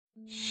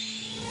I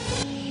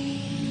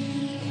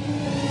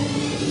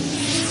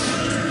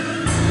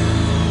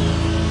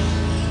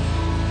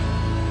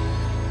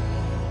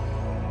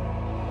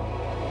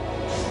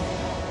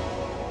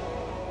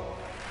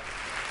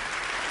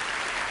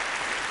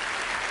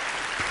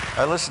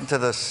listened to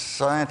the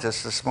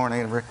scientist this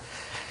morning,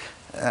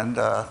 and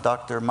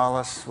Dr.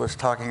 Mullis was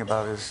talking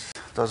about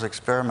those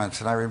experiments,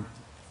 and I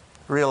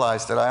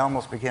realized that I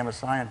almost became a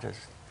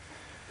scientist.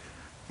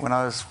 When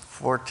I was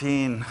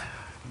 14,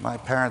 my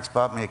parents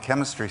bought me a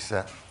chemistry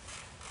set,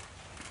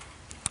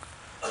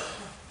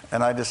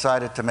 and I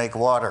decided to make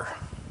water.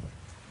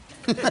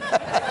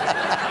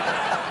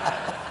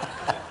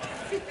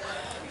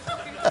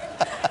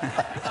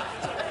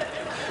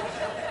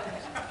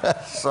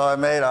 So I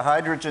made a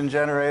hydrogen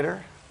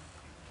generator,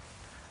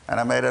 and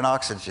I made an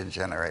oxygen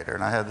generator,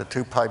 and I had the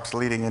two pipes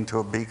leading into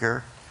a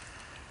beaker,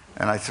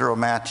 and I threw a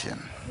match in.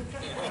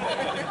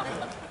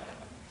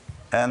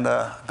 And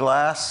the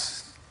glass,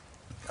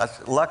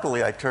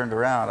 luckily I turned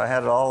around. I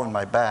had it all in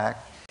my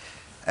back,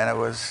 and it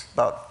was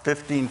about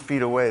 15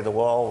 feet away. The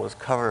wall was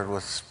covered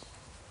with,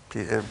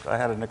 I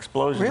had an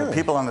explosion. Really? The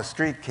people on the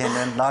street came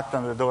in, knocked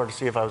on the door to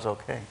see if I was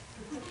okay.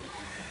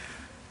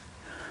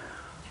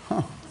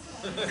 Huh.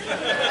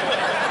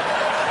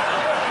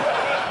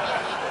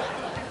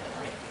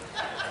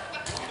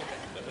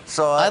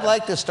 So I'd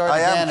like to start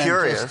again and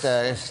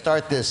just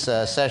start this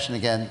session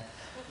again.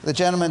 The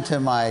gentleman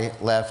to my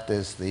left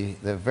is the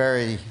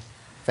very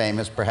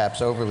famous,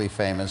 perhaps overly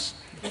famous,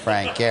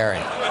 Frank Gehry.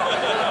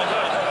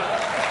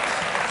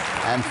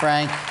 And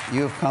Frank,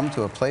 you have come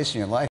to a place in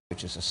your life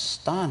which is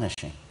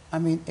astonishing. I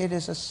mean, it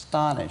is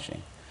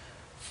astonishing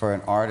for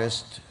an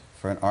artist,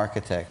 for an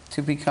architect,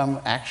 to become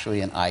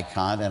actually an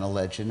icon and a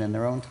legend in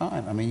their own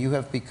time. I mean, you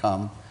have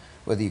become,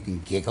 whether you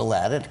can giggle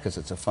at it, because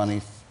it's a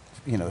funny,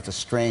 it's a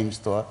strange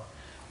thought,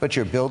 but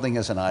your building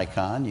is an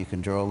icon. You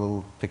can draw a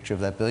little picture of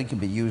that building. It can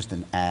be used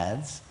in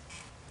ads.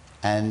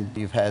 And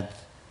you've had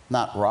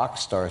not rock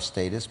star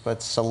status,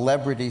 but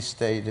celebrity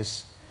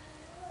status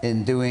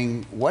in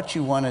doing what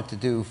you wanted to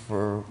do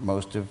for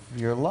most of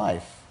your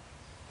life.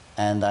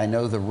 And I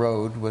know the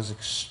road was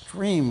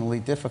extremely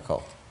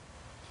difficult.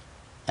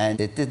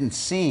 And it didn't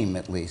seem,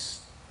 at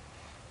least,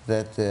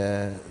 that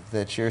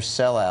your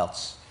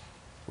sellouts,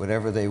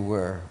 whatever they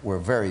were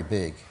very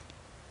big.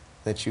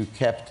 That you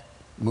kept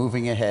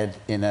moving ahead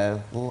in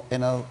a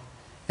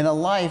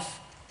life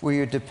where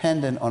you're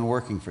dependent on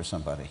working for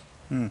somebody.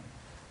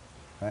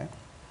 Right?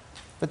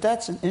 But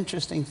that's an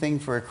interesting thing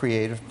for a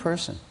creative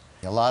person.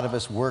 A lot of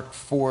us work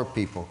for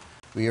people.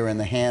 We are in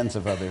the hands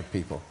of other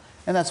people.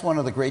 And that's one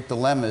of the great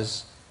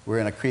dilemmas. We're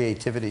in a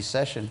creativity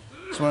session.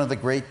 It's one of the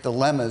great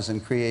dilemmas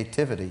in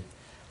creativity.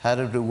 How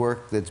to do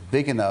work that's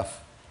big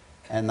enough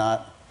and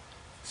not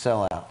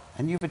sell out.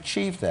 And you've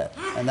achieved that.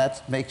 And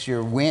that makes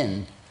your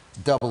win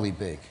doubly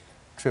big,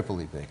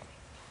 triply big.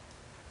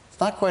 It's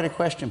not quite a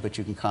question, but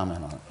you can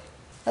comment on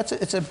it.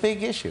 It's a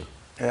big issue.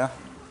 Yeah.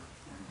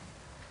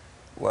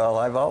 Well,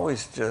 I've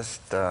always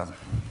just,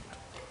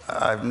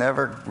 I've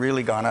never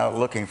really gone out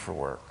looking for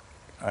work.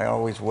 I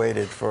always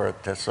waited for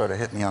it to sort of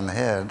hit me on the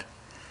head.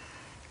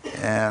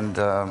 And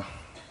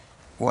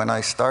when I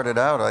started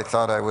out, I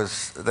thought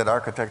that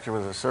architecture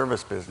was a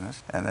service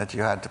business and that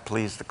you had to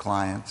please the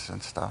clients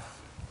and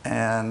stuff.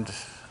 And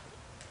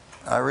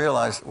I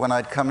realized when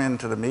I'd come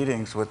into the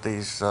meetings with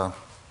these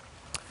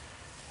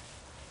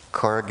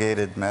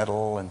corrugated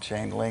metal and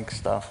chain link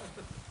stuff,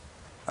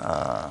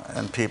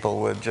 and people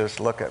would just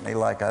look at me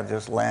like I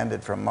just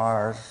landed from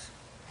Mars.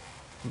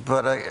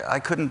 But I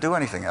couldn't do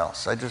anything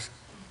else.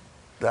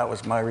 That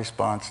was my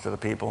response to the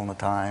people in the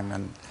time.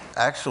 And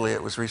actually,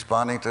 it was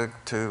responding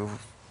to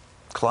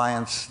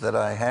clients that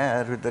I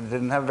had that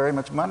didn't have very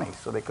much money,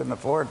 so they couldn't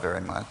afford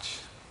very much.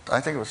 I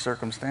think it was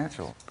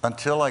circumstantial.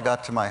 Until I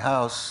got to my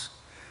house,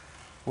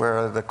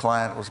 where the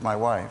client was my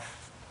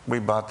wife. We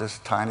bought this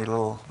tiny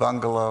little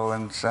bungalow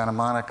in Santa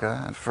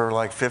Monica, and for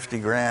like 50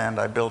 grand,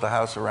 I built a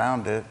house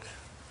around it,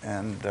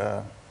 and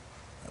a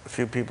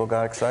few people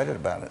got excited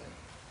about it.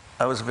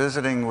 I was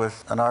visiting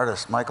with an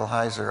artist, Michael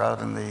Heiser,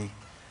 out in the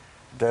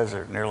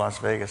desert near Las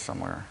Vegas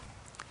somewhere.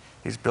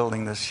 He's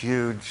building this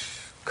huge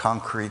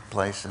concrete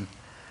place, and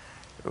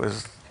it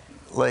was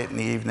late in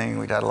the evening.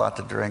 We'd had a lot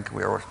to drink.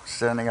 We were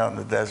standing out in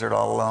the desert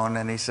all alone,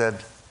 and he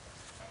said,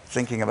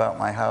 thinking about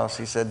my house,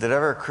 he said, did it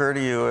ever occur to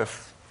you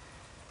if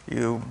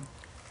you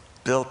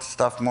built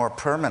stuff more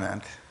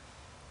permanent,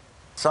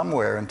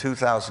 somewhere in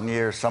 2,000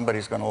 years,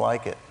 somebody's going to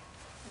like it?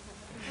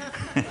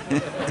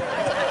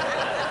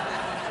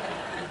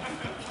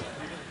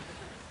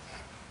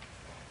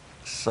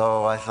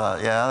 So I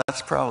thought, yeah,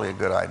 that's probably a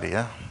good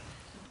idea.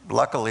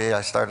 Luckily,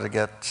 I started to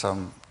get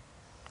some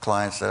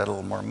clients that had a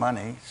little more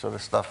money, so the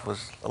stuff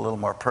was a little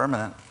more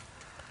permanent.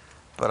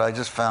 But I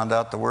just found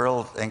out the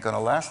world ain't going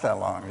to last that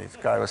long. This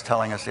guy was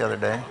telling us the other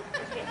day.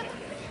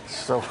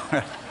 So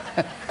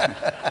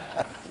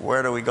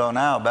where do we go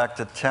now? Back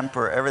to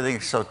temporary.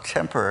 Everything's so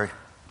temporary.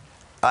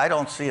 I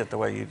don't see it the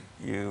way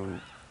you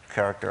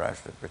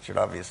characterized it, Richard,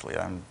 obviously.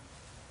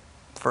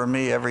 For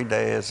me, every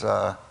day is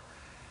a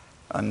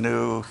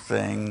new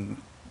thing,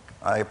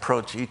 I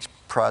approach each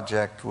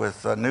project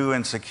with a new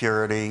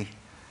insecurity,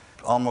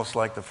 almost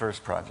like the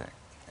first project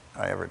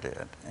I ever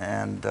did.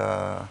 And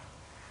I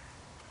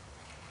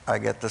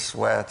get the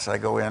sweats, I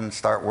go in,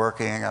 start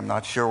working, I'm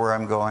not sure where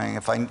I'm going.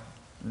 If I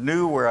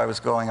knew where I was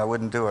going, I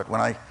wouldn't do it.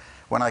 When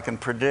I can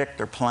predict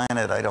or plan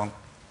it, I don't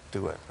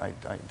do it, I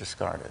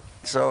discard it.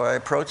 So I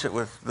approach it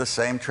with the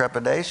same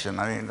trepidation.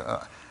 I mean,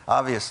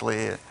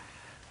 obviously,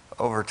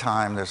 over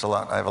time, I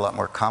have a lot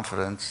more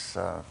confidence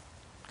that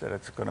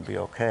it's going to be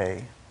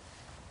okay.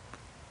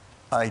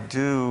 I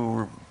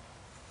do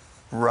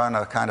run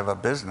a kind of a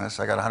business.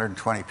 I got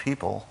 120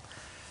 people,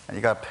 and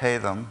you got to pay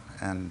them,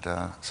 and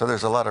so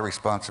there's a lot of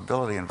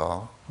responsibility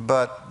involved.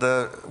 But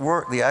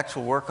the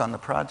actual work on the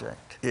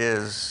project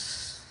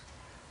is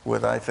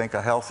with, I think,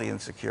 a healthy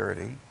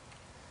insecurity.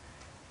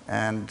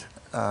 And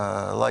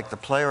like the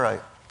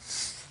playwright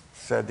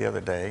said the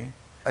other day,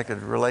 I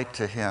could relate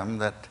to him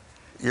that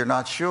you're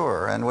not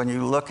sure. And when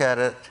you look at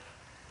it,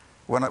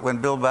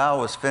 when Bilbao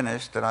was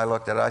finished and I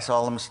looked at it, I saw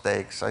all the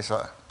mistakes.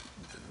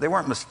 They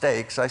weren't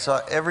mistakes. I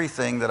saw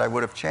everything that I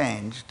would have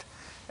changed,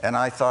 and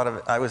I thought of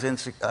it, I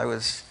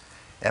was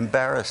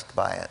embarrassed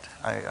by it.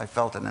 I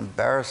felt an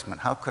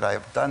embarrassment. How could I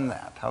have done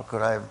that? How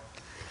could I have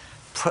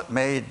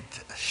made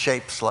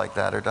shapes like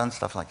that or done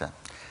stuff like that?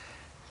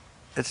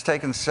 It's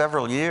taken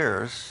several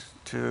years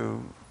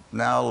to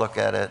now look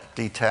at it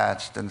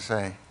detached and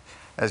say,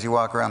 as you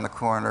walk around the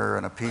corner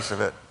and a piece of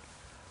it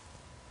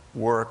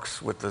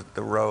works with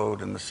the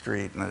road and the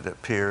street and it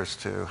appears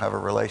to have a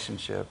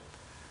relationship,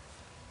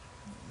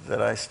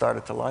 that I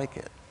started to like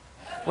it.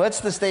 What's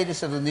the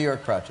status of the New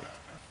York project?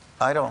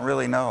 I don't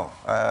really know.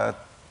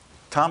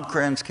 Tom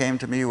Krenz came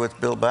to me with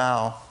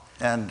Bilbao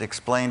and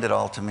explained it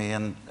all to me,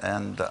 and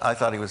I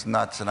thought he was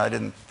nuts, and I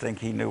didn't think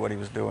he knew what he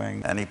was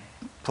doing, and he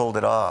pulled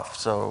it off.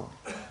 So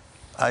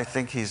I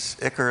think he's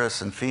Icarus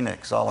and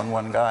Phoenix all in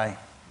one guy.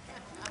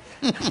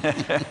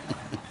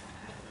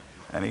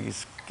 And he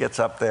gets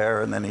up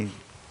there, and then he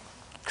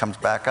comes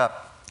back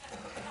up.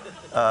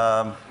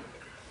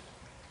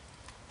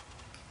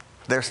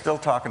 They're still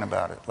talking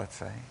about it, let's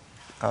say.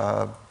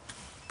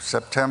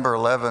 September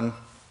 11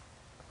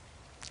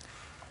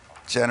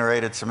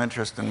 generated some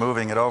interest in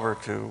moving it over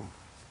to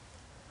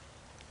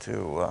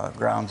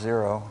ground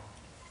zero.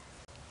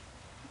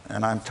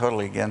 And I'm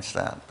totally against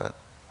that, but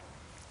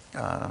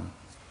I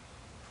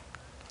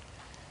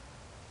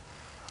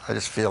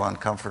just feel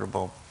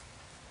uncomfortable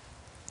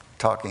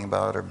talking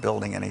about or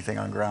building anything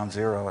on ground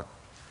zero,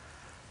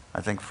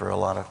 I think for a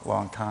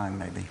long time,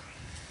 maybe.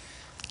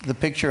 The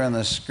picture on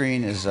the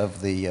screen is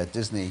of the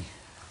Disney.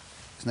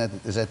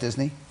 Is that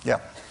Disney? Yeah.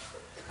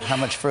 How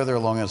much further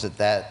along is it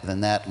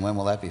than that, and when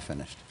will that be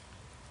finished?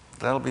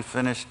 That'll be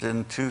finished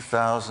in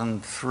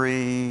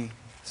 2003,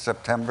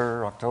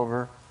 September,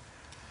 October.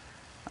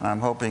 And I'm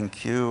hoping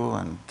Q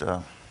and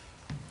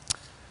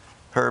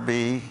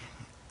Herbie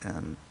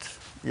and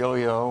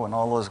Yo-Yo and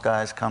all those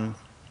guys come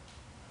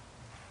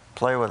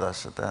play with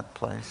us at that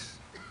place.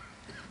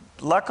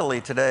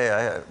 Luckily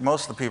today,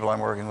 most of the people I'm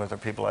working with are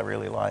people I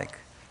really like.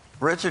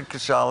 Richard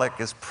Saul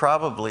is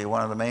probably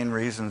one of the main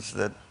reasons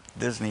that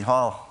Disney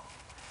Hall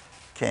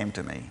came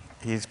to me.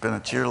 He's been a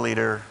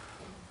cheerleader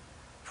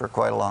for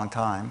quite a long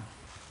time.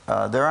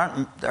 There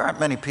aren't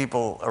many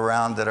people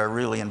around that are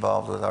really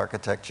involved with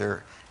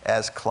architecture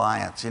as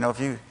clients. You know,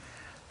 if you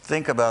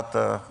think about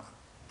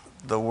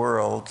the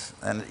world,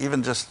 and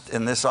even just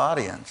in this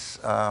audience,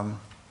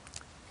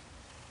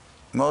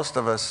 most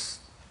of us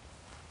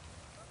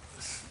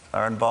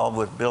are involved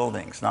with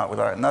buildings, not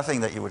with art,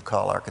 nothing that you would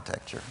call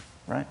architecture,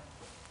 right?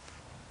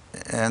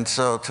 And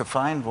so to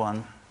find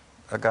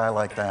a guy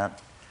like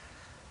that,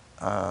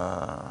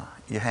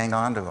 you hang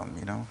on to him,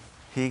 you know.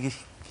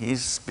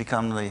 He's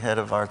become the head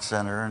of Art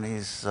Center, and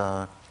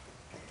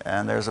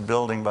and there's a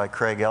building by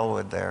Craig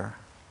Elwood there.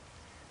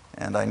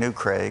 And I knew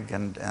Craig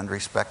and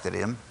respected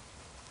him.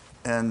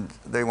 And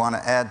they want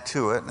to add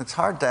to it. And it's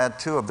hard to add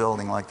to a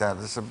building like that.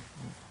 It's a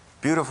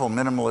beautiful,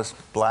 minimalist,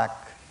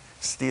 black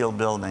steel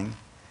building.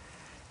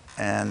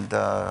 And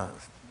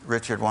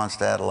Richard wants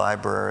to add a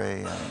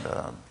library and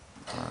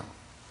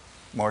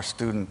more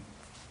student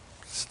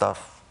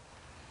stuff.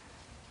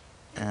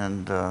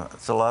 And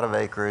it's a lot of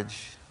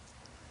acreage.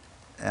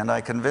 And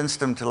I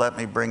convinced him to let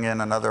me bring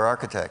in another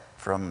architect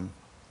from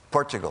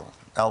Portugal,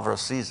 Álvaro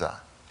Siza.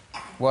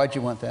 Why'd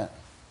you want that?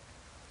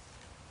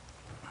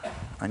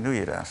 I knew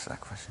you'd ask that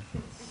question.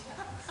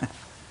 It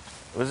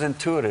was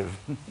intuitive.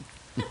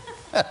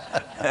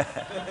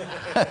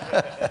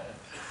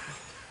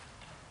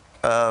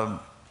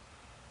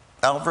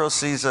 Álvaro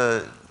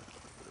Siza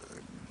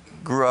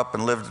grew up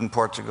and lived in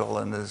Portugal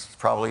and is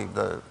probably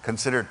the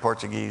considered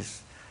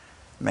Portuguese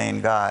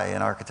main guy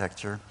in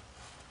architecture.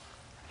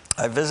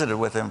 I visited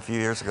with him a few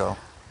years ago,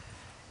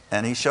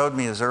 and he showed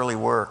me his early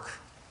work.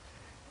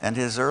 And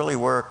his early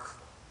work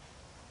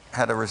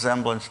had a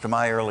resemblance to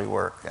my early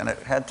work. And it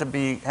had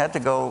to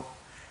go,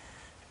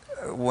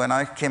 when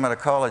I came out of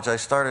college, I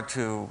started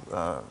to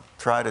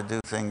try to do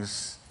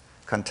things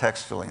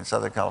contextually in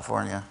Southern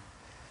California.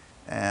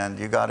 And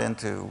you got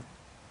into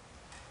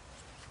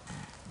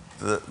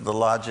the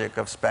logic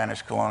of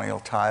Spanish colonial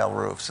tile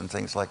roofs and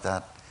things like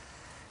that.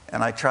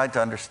 And I tried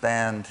to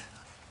understand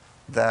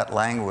that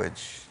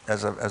language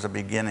as a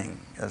beginning,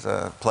 as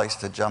a place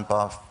to jump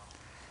off.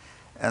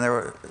 And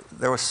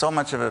there was so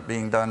much of it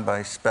being done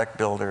by spec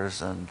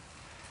builders, and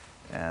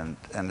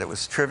it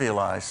was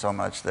trivialized so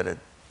much that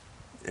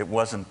it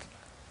wasn't,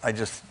 I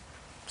just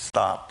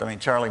stopped. I mean,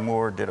 Charlie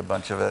Moore did a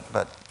bunch of it,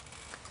 but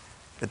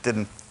it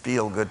didn't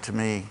feel good to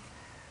me.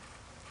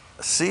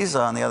 Cisa,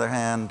 on the other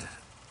hand,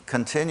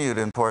 continued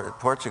in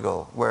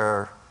Portugal,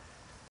 where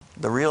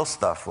the real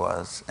stuff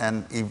was,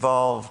 and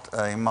evolved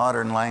a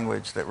modern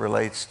language that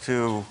relates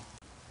to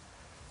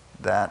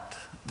that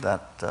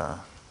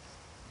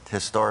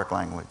historic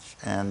language.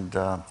 And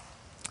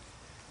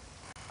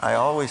I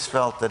always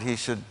felt that he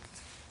should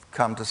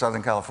come to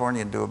Southern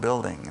California and do a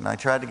building. And I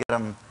tried to get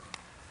him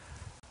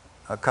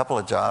a couple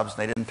of jobs,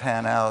 and they didn't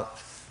pan out.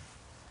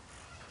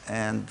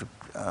 And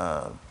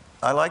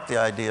I like the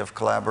idea of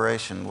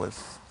collaboration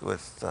with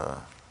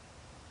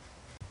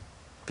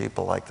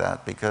people like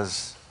that,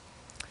 because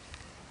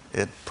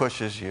it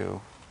pushes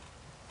you.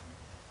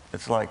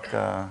 It's like,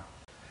 I've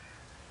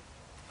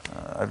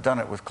done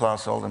it with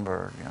Klaus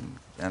Oldenburg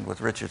and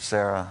with Richard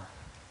Serra,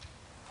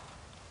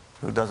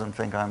 who doesn't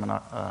think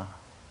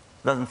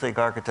doesn't think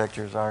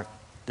architecture is art.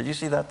 Did you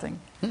see that thing?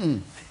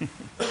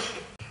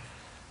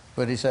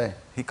 What did he say?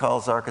 He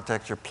calls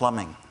architecture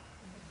plumbing.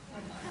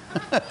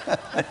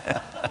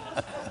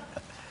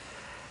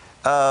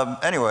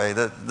 Anyway,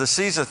 the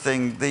Cisa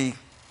thing,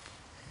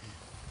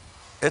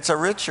 it's a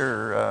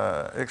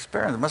richer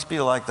experience. It must be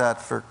like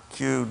that for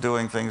Q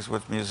doing things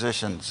with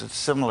musicians. It's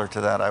similar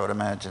to that, I would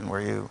imagine, where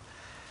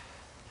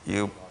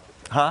you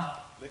huh?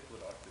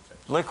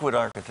 Liquid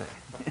architect.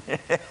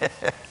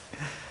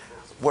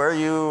 Where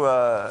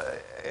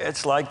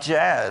it's like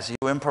jazz.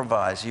 You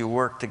improvise, you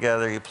work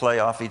together, you play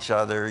off each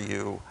other,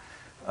 you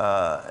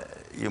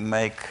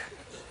make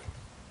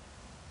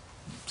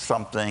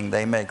something,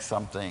 they make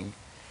something.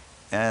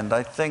 And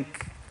I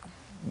think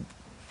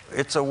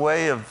it's a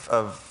way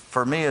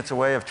for me, it's a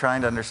way of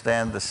trying to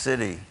understand the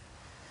city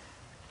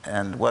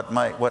and what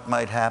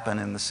might happen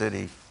in the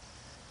city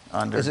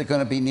under. Is it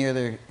going to be near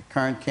the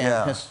current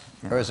campus? Yeah.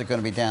 Or is it going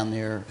to be down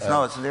near?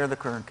 No, it's near the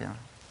current campus.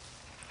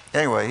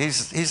 Anyway,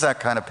 he's that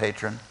kind of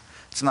patron.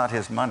 It's not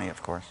his money,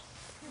 of course.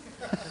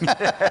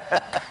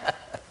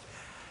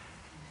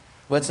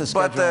 What's the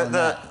schedule on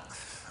that?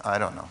 I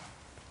don't know.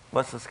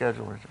 What's the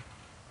schedule, Richard?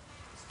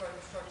 Started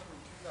construction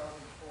in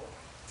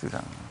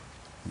 2004.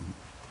 2004.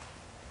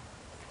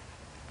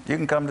 You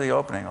can come to the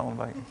opening. I'll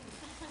invite you.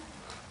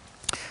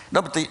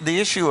 No, but the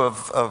issue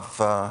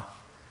of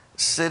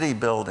city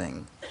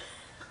building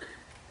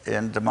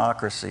in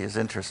democracy is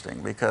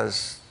interesting,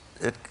 because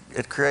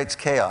it creates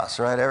chaos,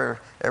 right?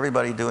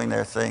 Everybody doing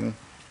their thing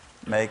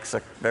makes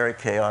a very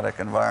chaotic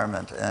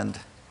environment. And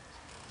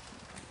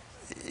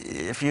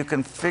if you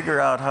can figure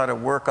out how to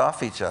work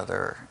off each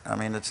other, I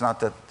mean, it's not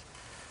that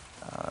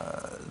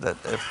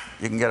if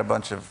you can get a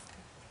bunch of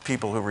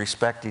people who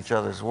respect each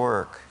other's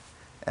work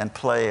and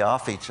play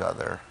off each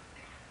other,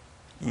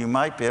 you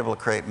might be able to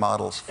create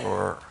models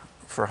for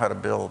how to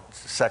build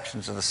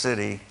sections of the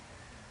city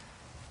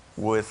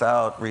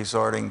without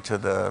resorting to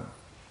the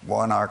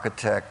one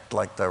architect,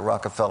 like the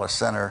Rockefeller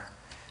Center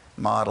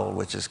model,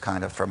 which is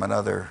kind of from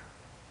another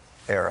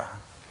era.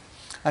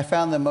 I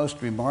found the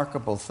most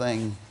remarkable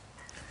thing,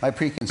 my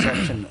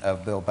preconception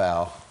of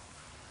Bilbao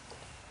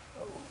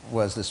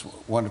was this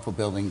wonderful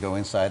building, go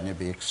inside and there'd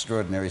be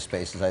extraordinary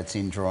spaces. I'd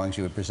seen drawings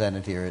you had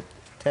presented here at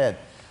TED.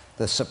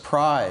 The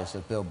surprise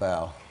of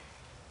Bilbao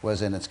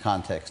was in its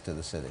context to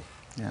the city.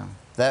 Yeah.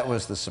 That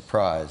was the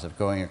surprise of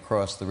going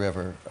across the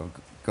river, of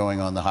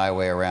going on the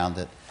highway around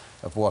it,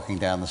 of walking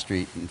down the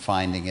street and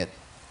finding it.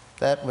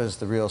 That was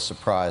the real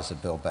surprise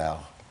of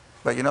Bilbao.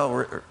 But you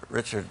know,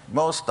 Richard,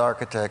 most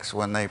architects,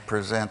 when they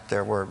present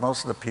their work,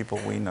 most of the people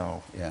we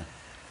know, Yeah.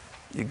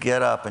 you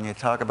get up and you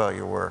talk about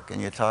your work,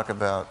 and you talk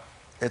about,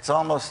 it's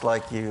almost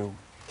like you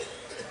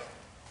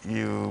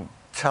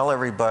tell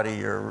everybody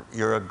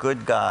you're a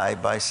good guy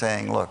by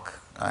saying, look,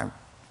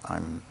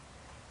 I'm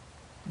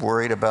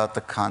worried about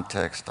the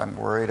context, I'm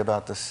worried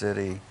about the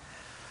city,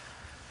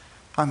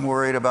 I'm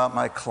worried about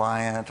my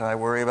client, I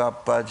worry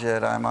about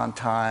budget, I'm on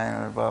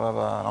time, blah, blah,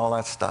 blah, and all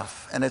that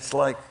stuff. And it's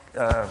like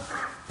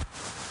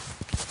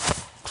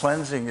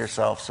cleansing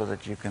yourself so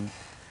that you can,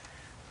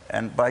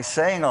 and by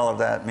saying all of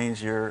that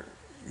means your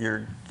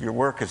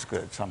work is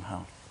good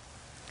somehow.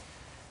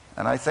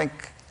 And I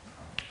think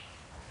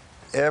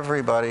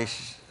everybody,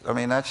 I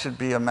mean, that should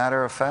be a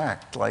matter of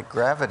fact, like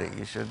gravity.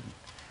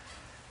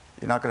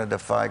 You're not going to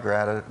defy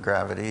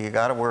gravity. You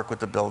got to work with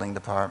the building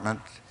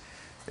department.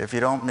 If you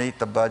don't meet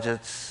the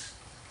budgets,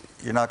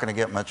 you're not going to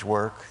get much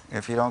work.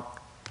 If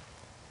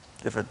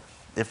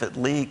it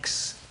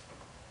leaks,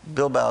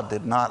 Bilbao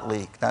did not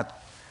leak. I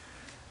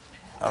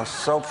was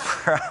so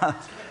proud.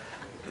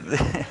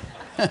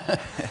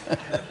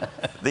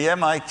 The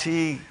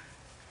MIT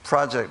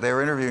project, they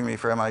were interviewing me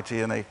for MIT,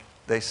 and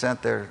they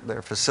sent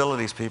their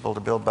facilities people to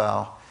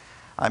Bilbao.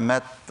 I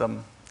met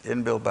them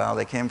in Bilbao.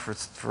 They came for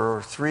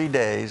 3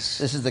 days.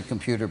 This is the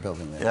computer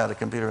building there. Yeah, the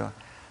computer.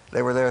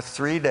 They were there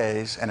 3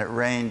 days, and it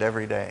rained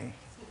every day.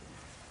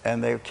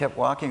 And they kept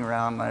walking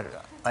around.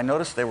 I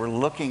noticed they were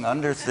looking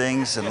under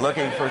things and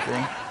looking for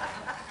things.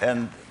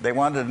 And they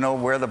wanted to know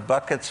where the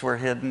buckets were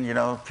hidden. You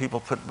know, people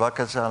put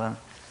buckets on them.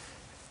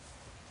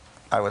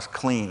 I was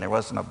clean. There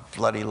wasn't a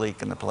bloody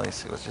leak in the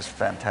place. It was just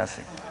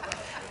fantastic.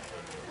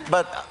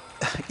 But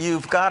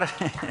you've got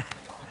to...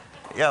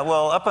 Yeah,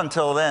 well, up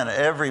until then,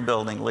 every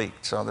building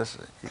leaked. So this...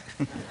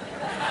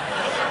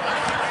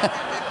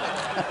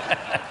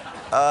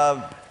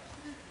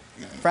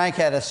 Frank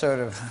had a sort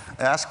of...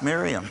 Ask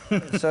Miriam.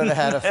 sort of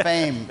had a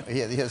fame.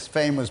 His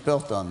fame was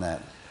built on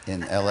that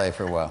in L.A.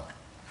 for a while.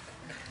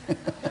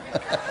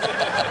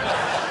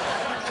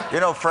 You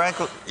know,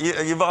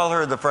 you've all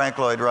heard the Frank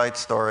Lloyd Wright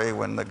story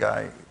when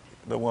the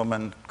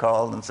woman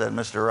called and said,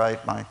 "Mr. Wright,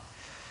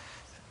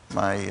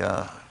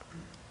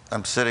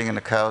 I'm sitting in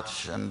the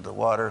couch and the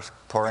water's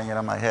pouring in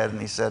on my head," and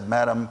he said,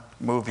 "Madam,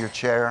 move your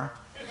chair."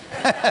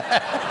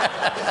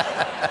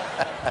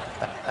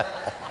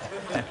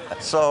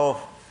 So,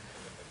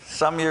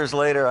 some years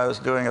later, I was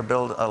doing a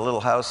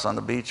little house on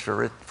the beach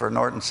for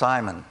Norton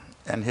Simon,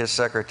 and his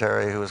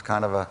secretary, who was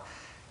kind of a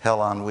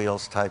hell on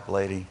wheels type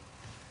lady,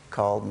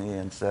 called me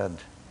and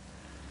said,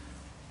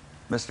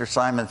 "Mr.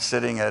 Simon's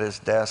sitting at his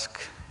desk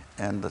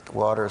and the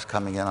water is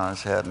coming in on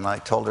his head." And I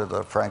told her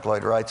the Frank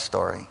Lloyd Wright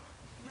story.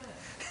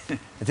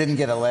 It didn't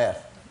get a laugh.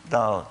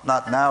 No,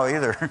 not now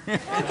either.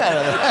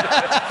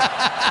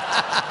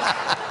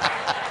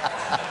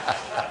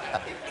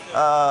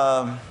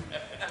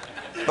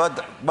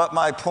 But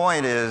my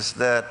point is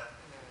that,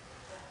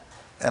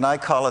 and I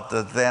call it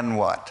the then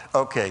what.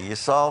 Okay, you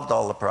solved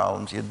all the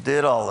problems, you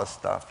did all the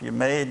stuff, you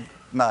made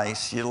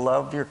nice, you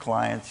loved your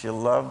clients, you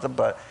loved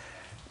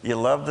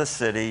the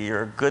city,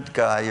 you're a good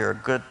guy, you're a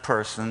good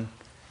person,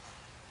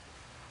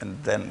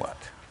 and then what?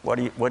 What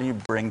do you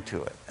bring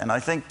to it? And I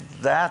think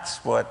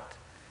that's what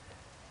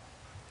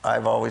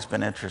I've always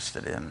been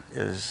interested in,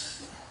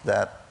 is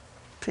that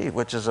piece,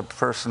 which is a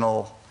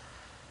personal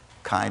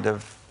kind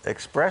of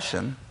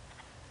expression,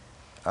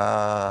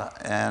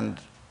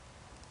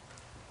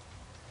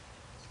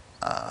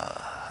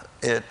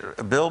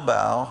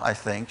 Bilbao, I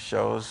think,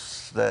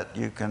 shows that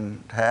you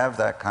can have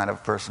that kind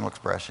of personal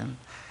expression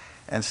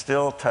and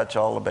still touch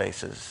all the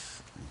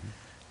bases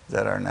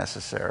that are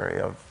necessary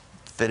of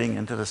fitting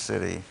into the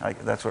city.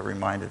 That's what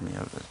reminded me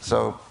of it.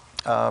 So,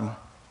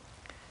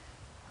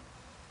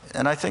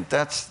 and I think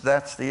that's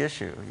the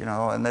issue, you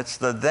know, and it's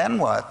the then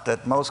what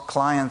that most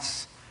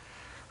clients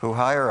who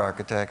hire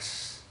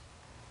architects,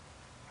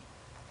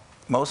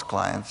 most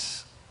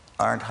clients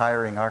aren't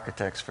hiring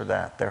architects for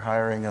that. They're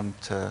hiring them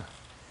to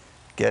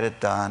get it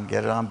done,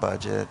 get it on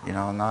budget, you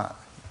know, not,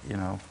 you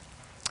know,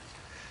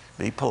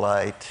 be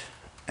polite.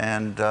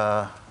 And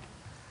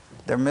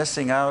they're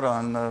missing out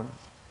on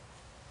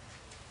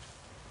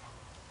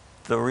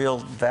the real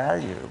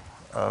value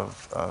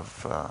of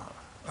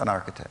an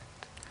architect.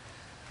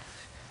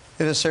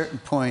 At a certain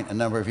point, a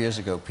number of years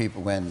ago,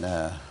 when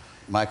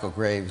Michael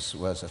Graves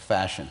was a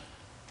fashion,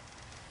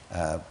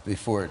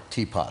 before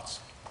teapots.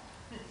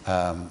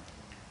 I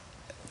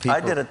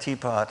did a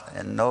teapot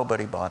and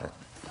nobody bought it.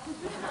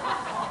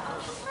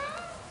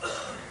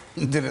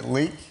 Did it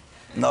leak?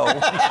 No.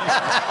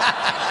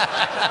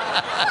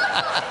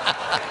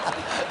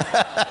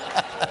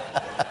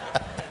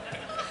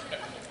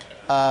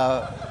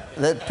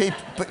 That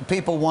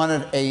people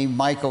wanted a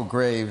Michael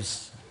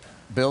Graves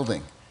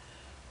building.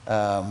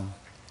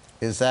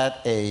 Is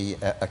that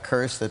a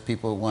curse that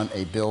people want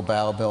a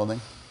Bilbao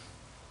building?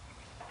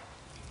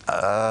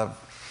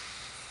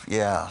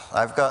 Yeah,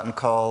 I've gotten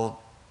called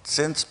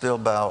since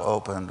Bilbao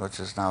opened, which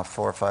is now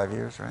 4 or 5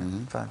 years, right?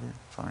 5 years,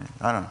 4 years,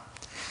 I don't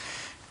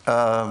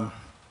know.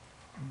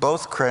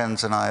 Both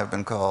Krenz and I have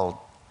been called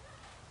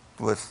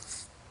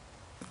with,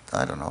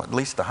 I don't know, at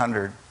least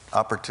 100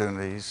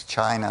 opportunities.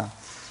 China,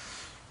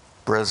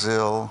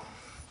 Brazil,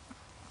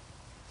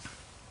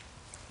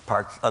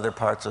 other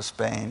parts of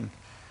Spain,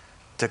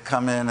 to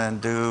come in and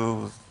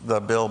do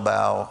the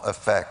Bilbao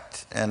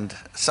effect. And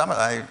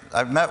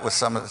I've met with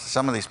some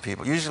of these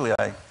people. Usually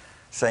I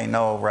say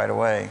no right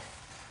away,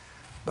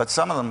 but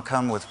some of them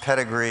come with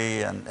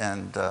pedigree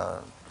and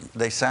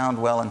they sound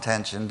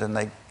well-intentioned, and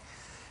they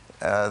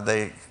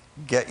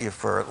get you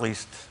for at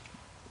least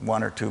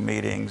 1 or 2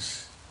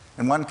 meetings.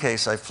 In one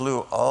case, I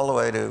flew all the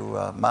way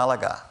to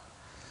Malaga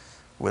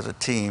with a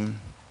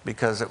team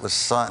because it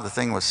was the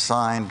thing was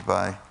signed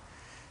by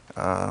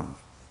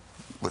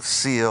with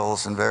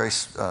seals and very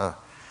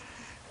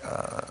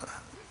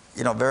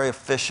very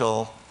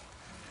official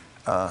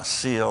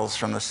seals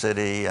from the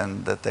city,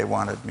 and that they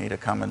wanted me to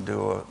come and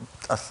do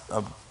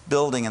a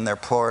building in their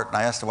port. And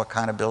I asked them what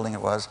kind of building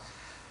it was.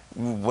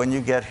 When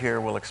you get here,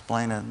 we'll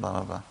explain it, blah,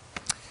 blah, blah.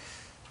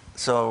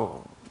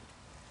 So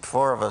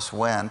 4 of us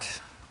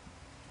went,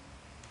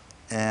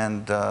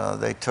 and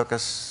they put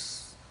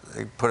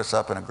us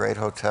up in a great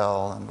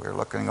hotel, and we were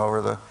looking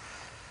over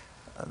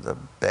the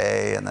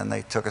bay, and then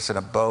they took us in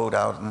a boat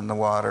out in the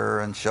water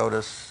and showed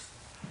us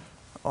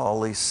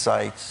all these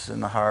sites in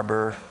the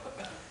harbor,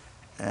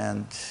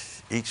 and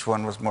each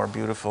one was more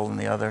beautiful than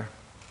the other.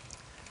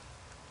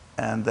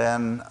 And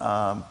then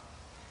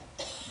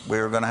we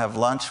were going to have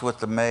lunch with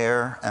the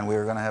mayor, and we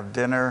were going to have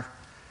dinner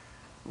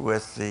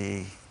with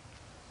the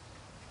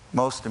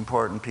most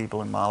important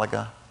people in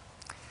Malaga.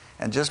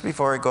 And just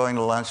before going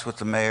to lunch with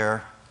the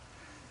mayor,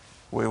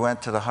 we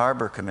went to the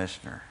harbor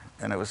commissioner,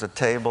 and it was a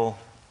table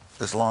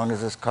as long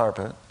as this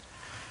carpet.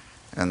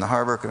 And the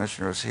harbor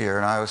commissioner was here,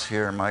 and I was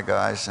here, and my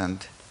guys,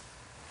 and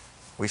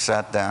we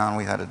sat down,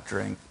 we had a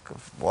drink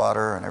of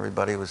water, and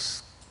everybody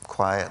was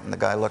quiet, and the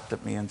guy looked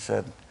at me and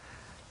said,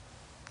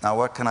 "Now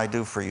what can I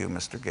do for you,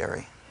 Mr.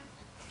 Gehry?"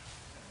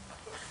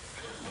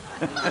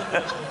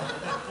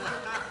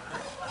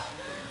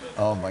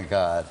 Oh my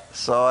God.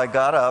 So I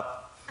got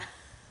up,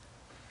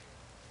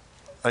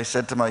 I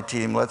said to my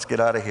team, "Let's get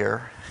out of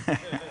here."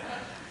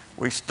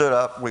 We stood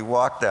up, we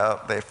walked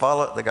out, they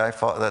followed, the guy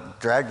that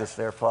dragged us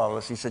there followed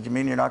us. He said, "You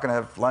mean you're not going to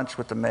have lunch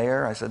with the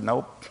mayor?" I said,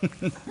 "Nope."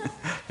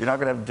 "You're not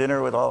going to have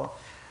dinner with all?"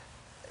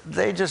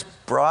 They just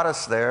brought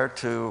us there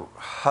to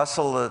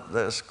hustle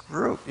this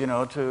group, you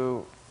know,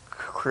 to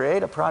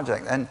create a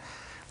project. And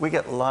we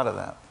get a lot of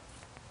that.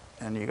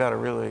 And you got to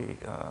really,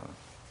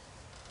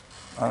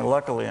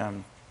 luckily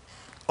I'm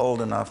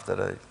old enough that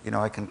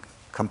I can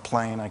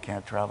complain I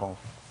can't travel.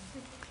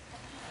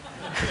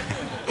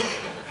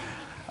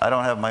 I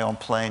don't have my own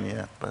plane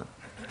yet, but.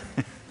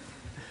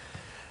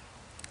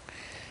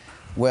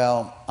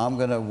 Well, I'm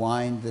going to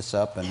wind this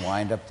up and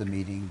wind up the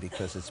meeting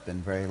because it's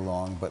been very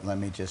long, but let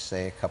me just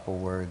say a couple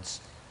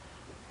words.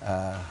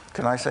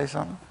 Can I say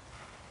something?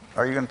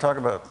 Are you going to talk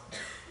about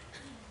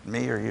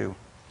me or you?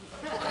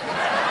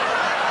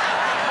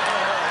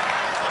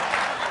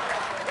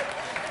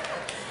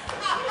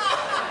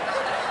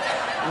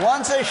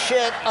 Once a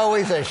shit,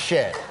 always a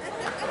shit.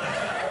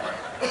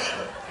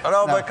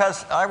 No,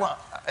 because I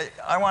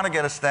want to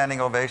get a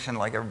standing ovation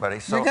like everybody.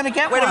 So You're going to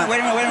get Wait a one. minute, wait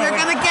a minute, wait a minute.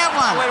 You're going to get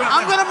one. Wait a minute,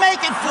 I'm going to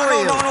make it for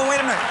you. No, wait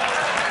a minute.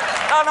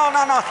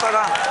 No, slow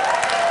down.